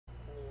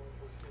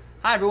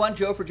Hi everyone,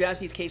 Joe for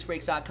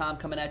JaspysCaseBreaks.com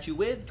coming at you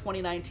with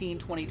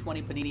 2019-2020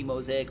 Panini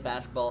Mosaic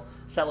Basketball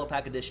Cello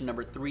Pack Edition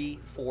number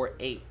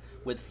 348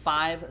 with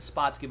 5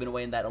 spots given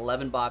away in that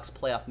 11-box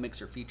playoff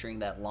mixer featuring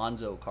that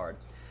Lonzo card.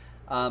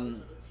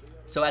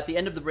 So at the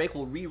end of the break,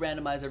 we'll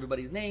re-randomize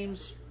everybody's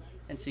names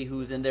and see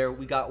who's in there.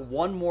 We got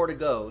one more to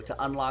go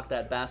to unlock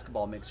that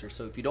basketball mixer.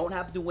 So if you don't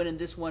happen to win in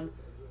this one,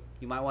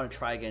 you might want to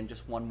try again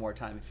just one more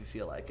time if you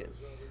feel like it.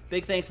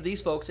 Big thanks to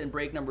these folks in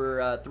break number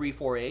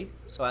 348.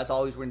 So as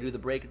always, we're going to do the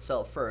break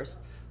itself first.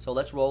 So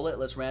let's roll it.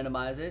 Let's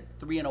randomize it.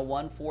 3 and a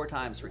 1, 4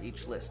 times for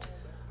each list.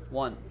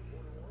 1,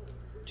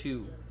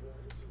 2,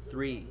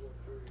 3,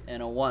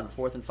 and a 1.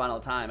 Fourth and final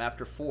time.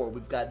 After 4,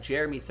 we've got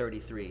Jeremy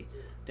 33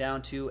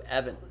 down to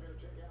Evan.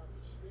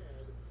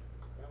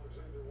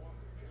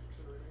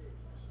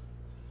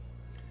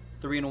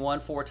 Three and a 1,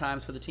 4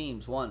 times for the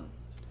teams. 1,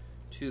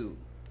 2,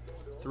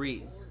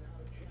 3,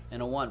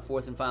 and a 1.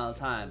 Fourth and final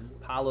time.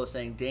 Paulo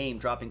saying, Dame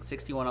dropping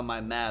 61 on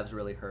my Mavs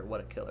really hurt. What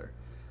a killer.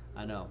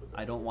 I know.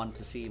 I don't want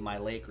to see my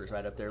Lakers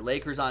right up there.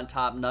 Lakers on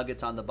top,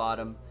 Nuggets on the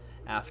bottom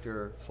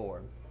after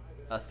 4.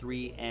 A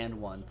 3 and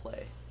 1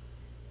 play.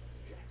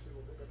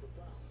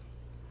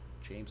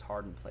 James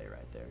Harden play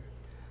right there.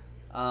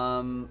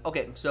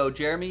 Okay, so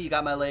Jeremy, you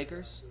got my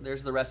Lakers.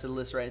 There's the rest of the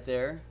list right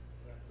there.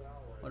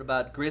 What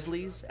about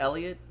Grizzlies,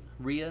 Elliott,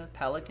 Rhea,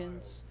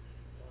 Pelicans?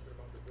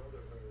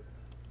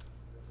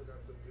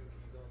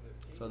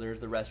 So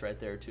there's the rest right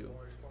there too.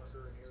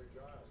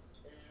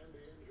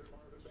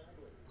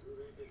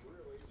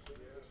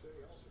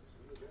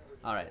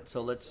 All right,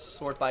 so let's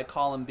sort by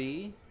column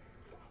B.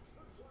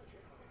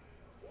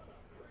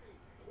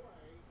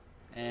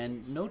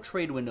 And no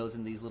trade windows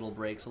in these little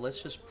breaks, so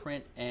let's just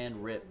print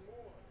and rip.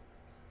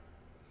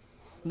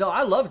 No,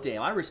 I love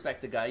Dame. I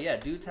respect the guy. Yeah,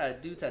 dude's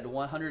had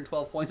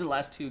 112 points in the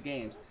last 2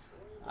 games.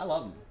 I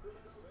love him.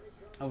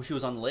 I wish he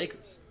was on the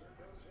Lakers.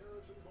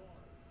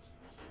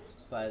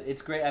 But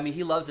it's great. I mean,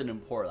 he loves it in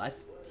Portland.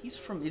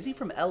 Is he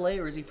from LA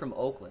or is he from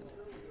Oakland?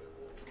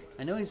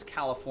 I know he's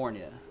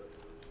California.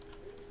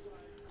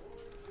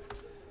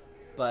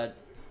 But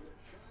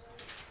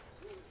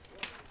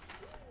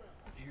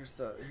here's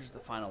the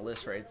final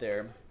list right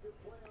there.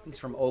 He's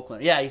from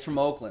Oakland. Yeah, he's from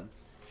Oakland.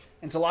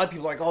 And so a lot of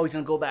people are like, oh, he's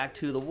going to go back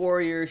to the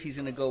Warriors. He's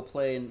going to go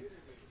play.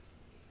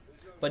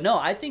 But no,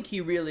 I think he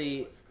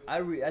really,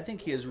 I think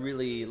he has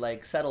really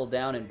like settled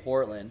down in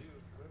Portland.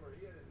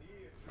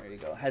 There you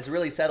go. Has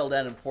really settled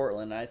down in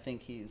Portland. I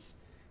think he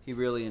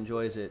really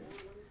enjoys it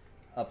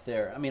up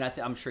there. I mean,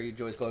 I'm sure he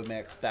enjoys going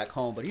back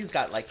home, but he's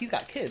got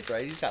kids,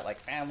 right? He's got like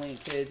family and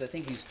kids. I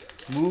think he's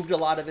moved a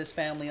lot of his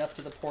family up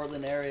to the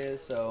Portland area,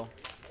 so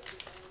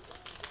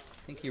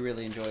I think he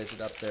really enjoys it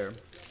up there.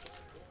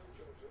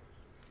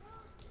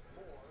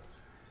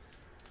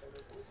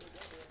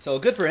 So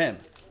good for him.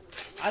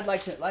 I'd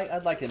like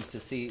him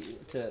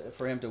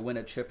for him to win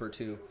a chip or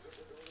two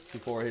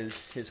before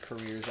his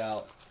career's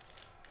out.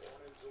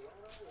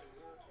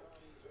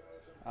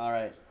 All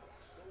right.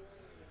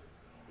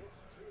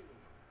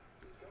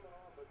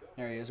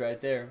 There he is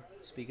right there.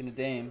 Speaking of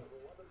Dame.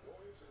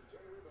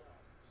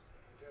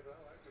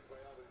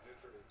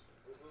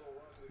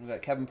 We've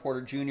got Kevin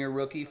Porter Jr.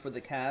 rookie for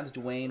the Cavs.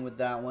 Dwayne with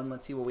that one.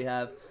 Let's see what we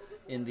have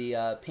in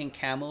the pink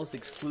camos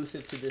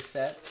exclusive to this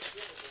set.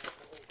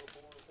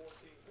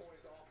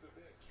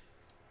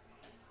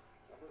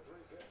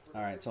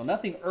 All right, so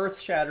nothing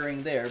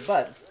earth-shattering there,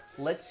 but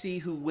let's see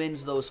who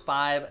wins those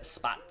 5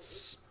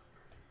 spots.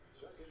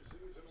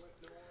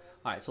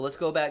 All right, so let's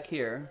go back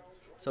here.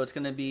 So it's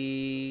going to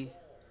be,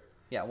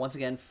 yeah, once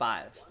again,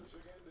 5.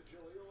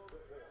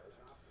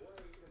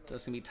 So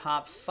it's going to be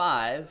top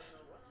 5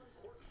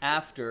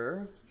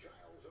 after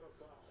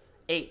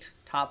 8.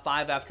 Top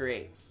 5 after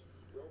 8.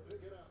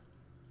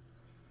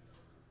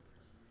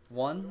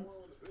 1,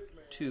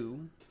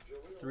 2,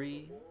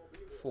 3,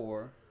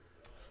 4,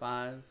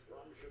 5,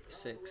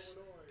 6,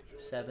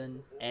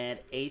 7, and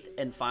 8th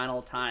and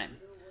final time.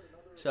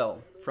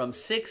 So from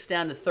 6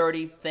 down to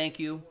 30, thank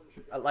you.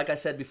 Like I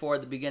said before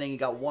at the beginning, you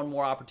got one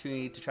more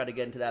opportunity to try to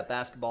get into that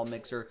basketball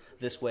mixer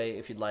this way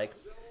if you'd like.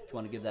 If you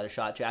want to give that a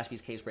shot,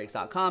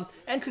 JaspysCaseBreaks.com.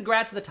 And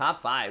congrats to the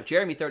top 5.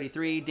 Jeremy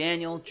 33,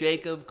 Daniel,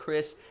 Jacob,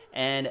 Chris,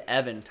 and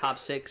Evan. Top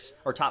 6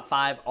 or top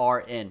 5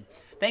 are in.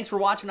 Thanks for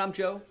watching. I'm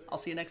Joe. I'll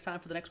see you next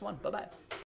time for the next one. Bye-bye.